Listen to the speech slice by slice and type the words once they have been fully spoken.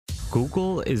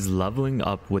Google is leveling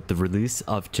up with the release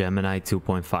of Gemini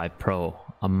 2.5 Pro,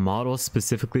 a model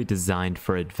specifically designed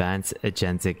for advanced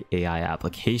agentic AI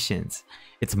applications.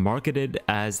 It's marketed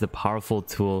as the powerful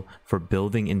tool for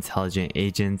building intelligent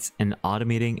agents and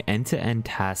automating end-to-end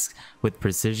tasks with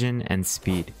precision and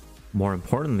speed. More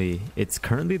importantly, it's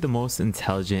currently the most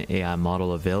intelligent AI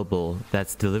model available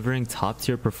that's delivering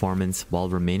top-tier performance while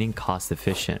remaining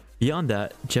cost-efficient. Beyond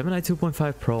that, Gemini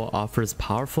 2.5 Pro offers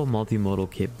powerful multimodal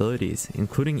capabilities,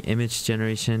 including image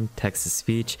generation,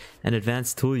 text-to-speech, and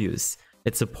advanced tool use.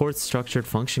 It supports structured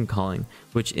function calling,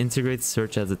 which integrates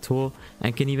search as a tool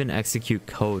and can even execute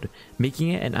code, making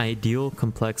it an ideal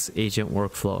complex agent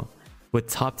workflow. With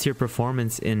top-tier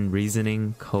performance in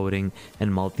reasoning, coding,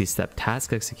 and multi-step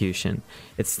task execution,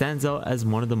 it stands out as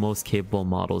one of the most capable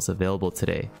models available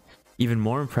today. Even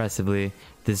more impressively,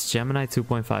 this Gemini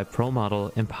 2.5 Pro model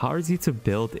empowers you to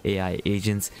build AI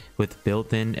agents with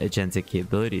built-in agentic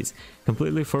capabilities,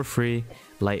 completely for free,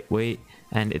 lightweight,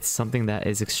 and it's something that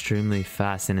is extremely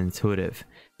fast and intuitive.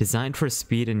 Designed for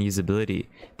speed and usability,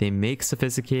 they make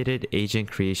sophisticated agent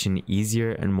creation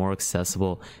easier and more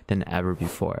accessible than ever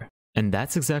before. And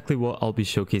that's exactly what I'll be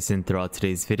showcasing throughout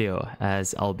today's video,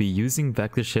 as I'll be using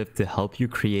VectorShift to help you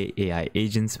create AI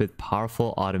agents with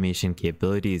powerful automation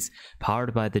capabilities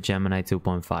powered by the Gemini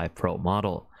 2.5 Pro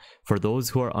model. For those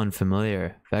who are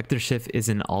unfamiliar, VectorShift is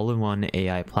an all-in-one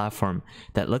AI platform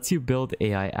that lets you build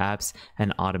AI apps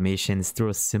and automations through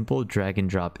a simple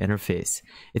drag-and-drop interface.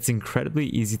 It's incredibly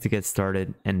easy to get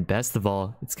started, and best of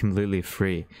all, it's completely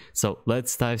free. So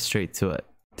let's dive straight to it.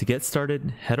 To get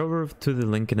started, head over to the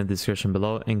link in the description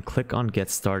below and click on Get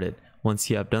Started. Once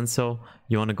you have done so,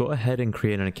 you want to go ahead and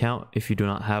create an account if you do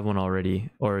not have one already,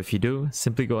 or if you do,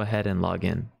 simply go ahead and log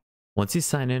in. Once you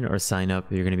sign in or sign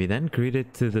up, you're going to be then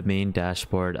greeted to the main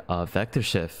dashboard of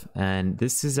VectorShift, and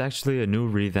this is actually a new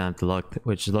revamped look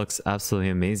which looks absolutely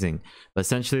amazing. But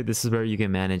essentially, this is where you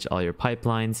can manage all your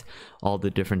pipelines, all the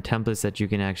different templates that you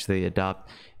can actually adopt,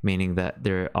 meaning that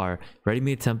there are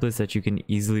ready-made templates that you can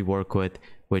easily work with,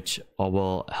 which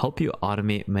will help you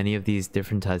automate many of these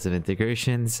different types of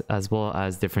integrations, as well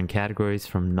as different categories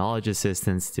from knowledge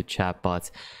assistants to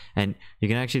chatbots. And you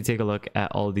can actually take a look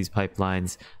at all of these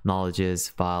pipelines, knowledges,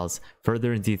 files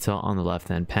further in detail on the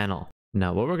left-hand panel.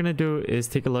 Now, what we're going to do is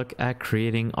take a look at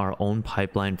creating our own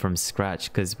pipeline from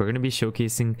scratch, because we're going to be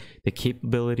showcasing the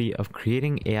capability of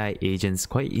creating AI agents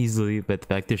quite easily with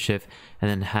VectorShift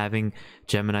and then having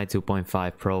Gemini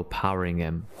 2.5 Pro powering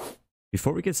them.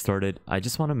 Before we get started, I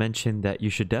just want to mention that you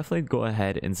should definitely go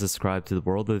ahead and subscribe to the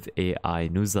World of AI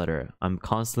newsletter. I'm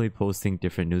constantly posting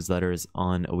different newsletters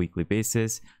on a weekly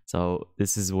basis, so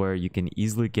this is where you can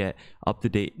easily get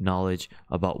up-to-date knowledge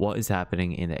about what is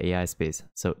happening in the AI space.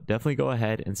 So definitely go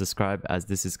ahead and subscribe, as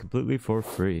this is completely for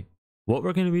free. What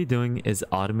we're going to be doing is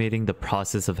automating the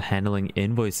process of handling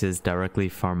invoices directly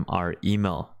from our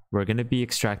email. We're going to be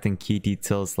extracting key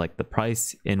details like the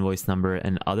price, invoice number,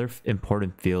 and other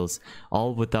important fields,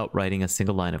 all without writing a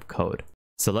single line of code.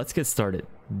 So let's get started.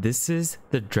 This is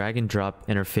the drag and drop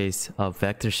interface of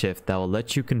VectorShift that will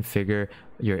let you configure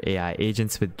your AI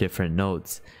agents with different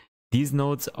nodes. These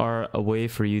nodes are a way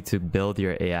for you to build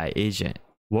your AI agent.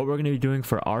 What we're going to be doing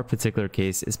for our particular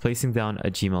case is placing down a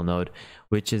Gmail node,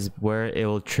 which is where it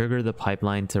will trigger the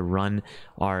pipeline to run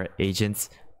our agents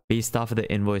based off of the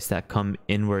invoice that come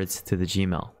inwards to the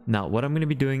Gmail. Now, what I'm going to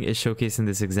be doing is showcasing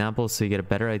this example so you get a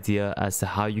better idea as to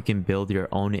how you can build your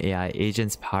own AI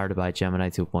agents powered by Gemini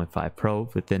 2.5 Pro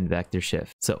within VectorShift.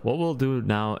 So what we'll do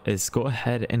now is go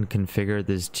ahead and configure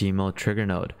this Gmail trigger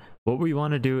node. What we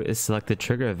want to do is select the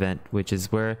trigger event, which is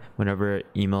where whenever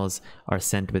emails are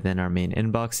sent within our main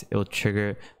inbox, it will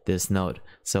trigger this node.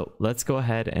 So let's go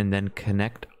ahead and then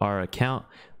connect our account,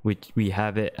 which we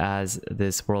have it as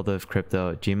this World of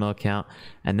Crypto Gmail account.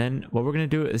 And then what we're going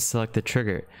to do is select the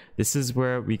trigger. This is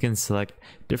where we can select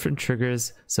different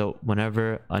triggers. So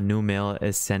whenever a new mail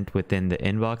is sent within the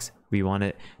inbox, we want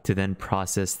it to then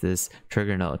process this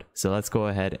trigger node. So let's go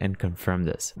ahead and confirm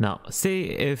this. Now, say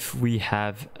if we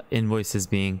have invoices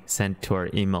being sent to our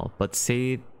email, but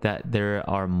say that there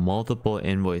are multiple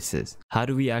invoices. How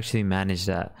do we actually manage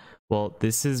that? Well,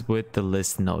 this is with the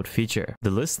list node feature. The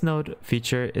list node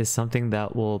feature is something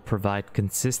that will provide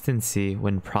consistency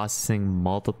when processing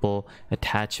multiple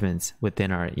attachments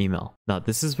within our email. Now,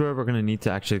 this is where we're going to need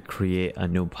to actually create a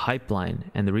new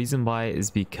pipeline. And the reason why is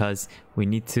because we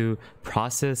need to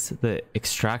process the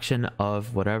extraction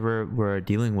of whatever we're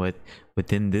dealing with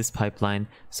within this pipeline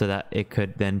so that it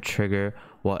could then trigger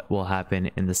what will happen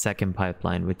in the second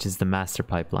pipeline, which is the master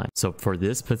pipeline. So for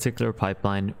this particular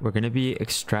pipeline, we're going to be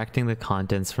extracting the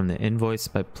contents from the invoice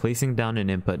by placing down an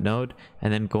input node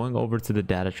and then going over to the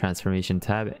data transformation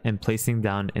tab and placing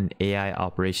down an AI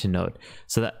operation node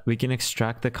so that we can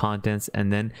extract the contents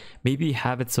and then maybe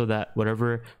have it so that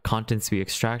whatever contents we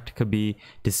extract could be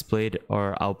displayed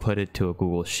or outputted to a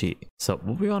Google Sheet. So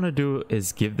what we want to do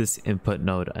is give this input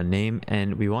node a name,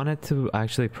 and we want it to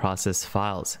actually process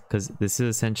files, because this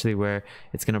is essentially where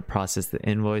it's going to process the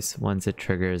invoice once it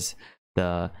triggers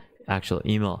the actual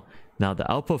email. Now the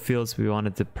output fields, we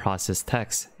wanted to process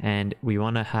text, and we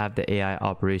want to have the AI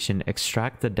operation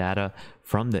extract the data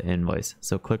from the invoice.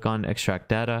 So click on extract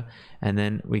data, and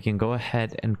then we can go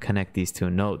ahead and connect these two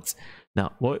nodes.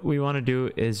 Now what we want to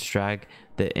do is drag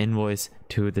the invoice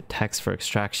to the text for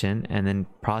extraction and then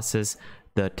process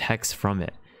the text from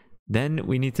it. Then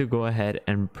we need to go ahead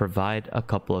and provide a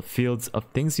couple of fields of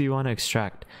things we want to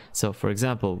extract. So for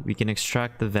example, we can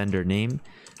extract the vendor name.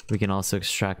 We can also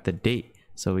extract the date.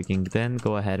 So we can then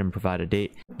go ahead and provide a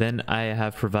date. Then I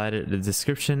have provided a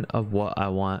description of what I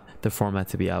want the format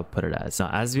to be outputted as. Now,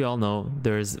 as we all know,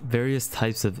 there's various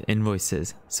types of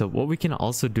invoices. So what we can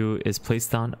also do is place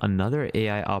down another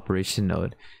AI operation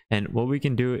node. And what we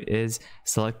can do is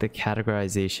select the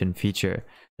categorization feature.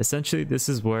 Essentially, this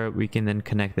is where we can then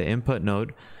connect the input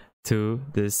node to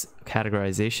this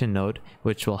categorization node,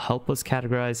 which will help us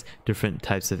categorize different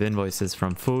types of invoices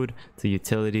from food to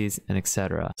utilities and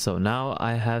etc. So now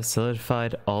I have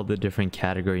solidified all the different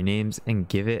category names and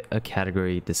give it a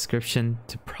category description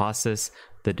to process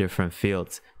the different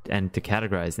fields and to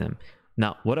categorize them.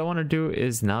 Now, what I want to do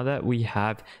is, now that we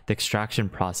have the extraction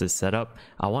process set up,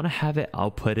 I want to have it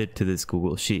outputted to this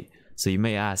Google Sheet. So you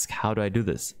may ask, how do I do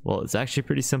this? Well, it's actually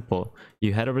pretty simple.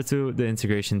 You head over to the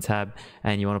integration tab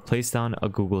and you want to place down a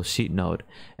Google Sheet node.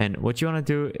 And what you want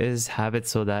to do is have it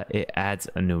so that it adds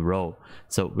a new row.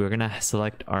 So we're going to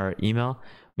select our email,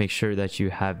 make sure that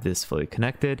you have this fully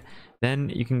connected. Then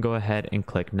you can go ahead and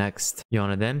click next. You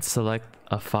want to then select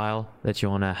a file that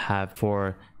you want to have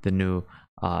for the new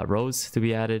rows to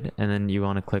be added. And then you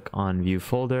want to click on view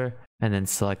folder and then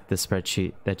select the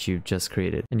spreadsheet that you've just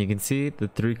created. And you can see the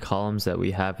 3 columns that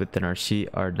we have within our sheet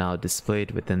are now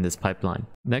displayed within this pipeline.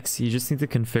 Next, you just need to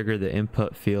configure the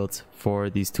input fields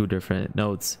for these 2 different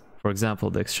nodes. For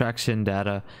example, the extraction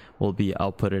data will be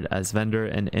outputted as vendor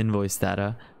and invoice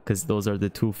data, because those are the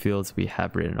 2 fields we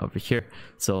have written over here.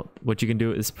 So what you can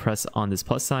do is press on this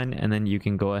plus sign, and then you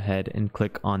can go ahead and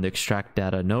click on the extract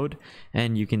data node,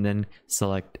 and you can then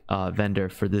select vendor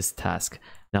for this task.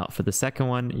 Now for the second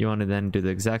one, you want to then do the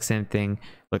exact same thing,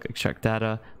 click extract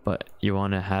data, but you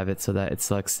want to have it so that it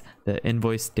selects the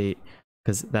invoice date,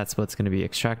 because that's what's going to be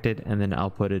extracted and then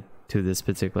outputted to this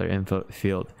particular info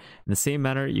field. In the same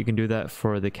manner, you can do that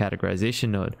for the categorization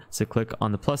node. So click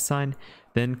on the plus sign,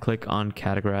 then click on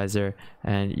categorizer,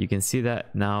 and you can see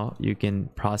that now you can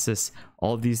process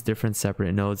all these different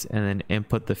separate nodes and then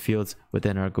input the fields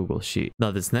within our Google Sheet.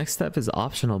 Now this next step is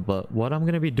optional, but what I'm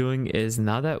going to be doing is,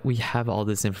 now that we have all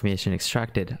this information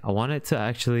extracted, I want it to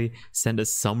actually send a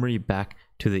summary back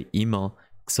to the email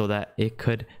so that it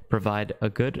could provide a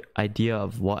good idea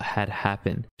of what had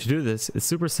happened. To do this, it's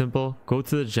super simple. Go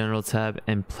to the general tab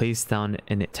and place down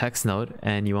a text node,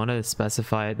 and you want to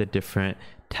specify the different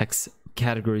text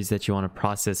categories that you want to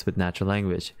process with natural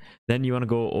language. Then you want to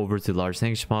go over to large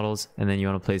language models, and then you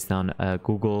want to place down a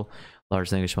Google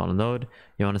large language model node.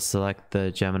 You want to select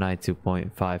the Gemini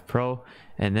 2.5 Pro,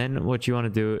 and then what you want to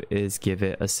do is give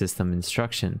it a system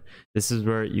instruction. This is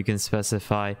where you can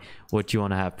specify what you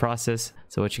want to have processed.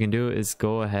 So what you can do is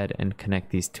go ahead and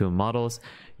connect these 2 models.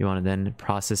 You want to then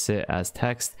process it as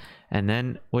text, and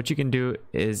then what you can do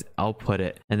is output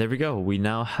it. And there we go. We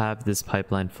now have this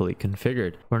pipeline fully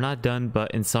configured. We're not done,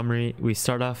 but in summary, we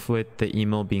start off with the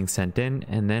email being sent in,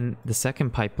 and then the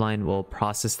second pipeline will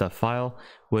process the file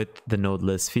with the node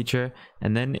list feature,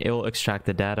 and then it will extract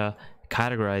the data,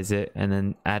 categorize it, and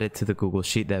then add it to the Google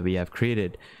Sheet that we have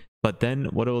created. But then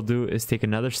what it will do is take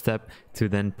another step to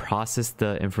then process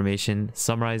the information,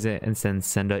 summarize it, and then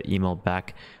send an email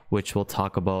back, which will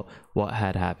talk about what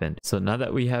had happened. So now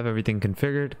that we have everything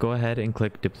configured, go ahead and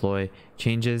click deploy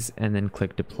changes, and then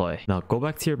click deploy. Now go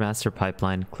back to your master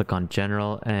pipeline, click on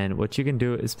general, and what you can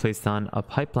do is place down a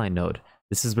pipeline node.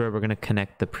 This is where we're going to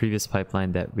connect the previous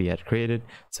pipeline that we had created.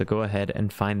 So go ahead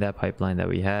and find that pipeline that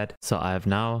we had. So I have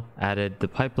now added the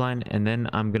pipeline, and then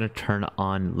I'm going to turn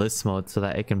on list mode so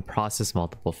that it can process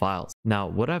multiple files. Now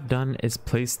what I've done is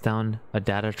place down a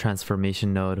data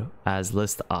transformation node as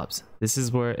list ops. This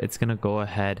is where it's going to go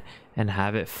ahead and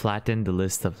have it flatten the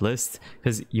list of lists,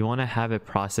 because you want to have it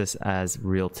process as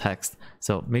real text.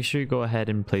 So make sure you go ahead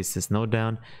and place this node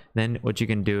down. Then what you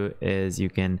can do is you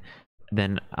can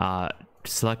then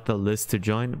select the list to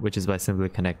join, which is by simply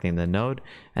connecting the node.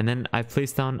 And then I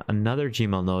placed down another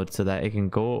Gmail node so that it can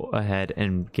go ahead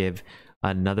and give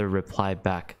another reply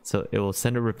back. So it will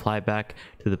send a reply back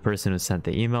to the person who sent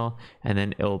the email, and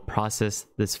then it will process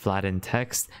this flattened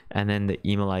text and then the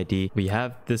email ID. We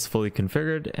have this fully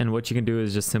configured, and what you can do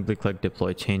is just simply click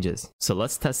deploy changes. So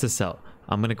let's test this out.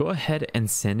 I'm going to go ahead and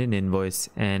send an invoice,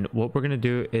 and what we're going to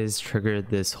do is trigger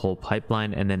this whole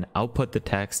pipeline and then output the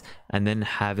text and then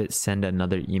have it send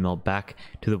another email back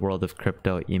to the world of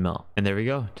crypto email. And there we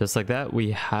go. Just like that,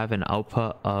 we have an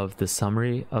output of the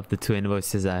summary of the 2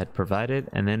 invoices I had provided,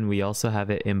 and then we also have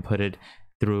it inputted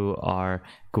through our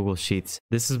Google Sheets.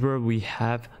 This is where we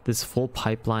have this full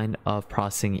pipeline of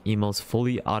processing emails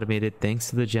fully automated thanks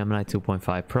to the Gemini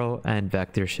 2.5 Pro and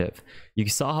VectorShift. You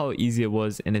saw how easy it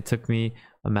was, and it took me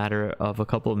a matter of a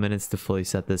couple of minutes to fully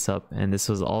set this up, and this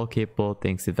was all capable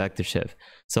thanks to VectorShift.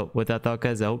 So with that thought,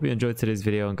 guys, I hope you enjoyed today's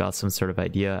video and got some sort of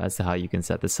idea as to how you can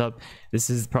set this up.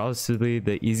 This is probably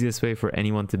the easiest way for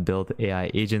anyone to build AI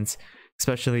agents,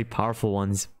 especially powerful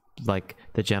ones like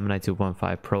the Gemini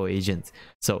 2.5 Pro agent.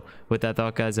 So with that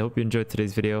thought, guys, I hope you enjoyed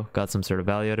today's video, got some sort of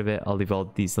value out of it. I'll leave all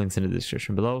these links in the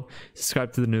description below.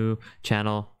 Subscribe to the new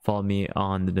channel, follow me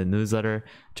on the newsletter,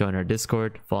 join our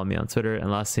Discord, follow me on Twitter,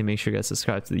 and lastly, make sure you guys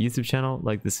subscribe to the YouTube channel,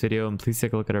 like this video, and please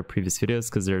take a look at our previous videos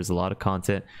because there's a lot of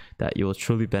content that you will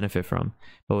truly benefit from.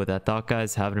 But with that thought,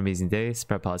 guys, have an amazing day,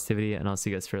 spread positivity, and I'll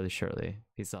see you guys fairly shortly.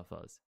 Peace out, fellas.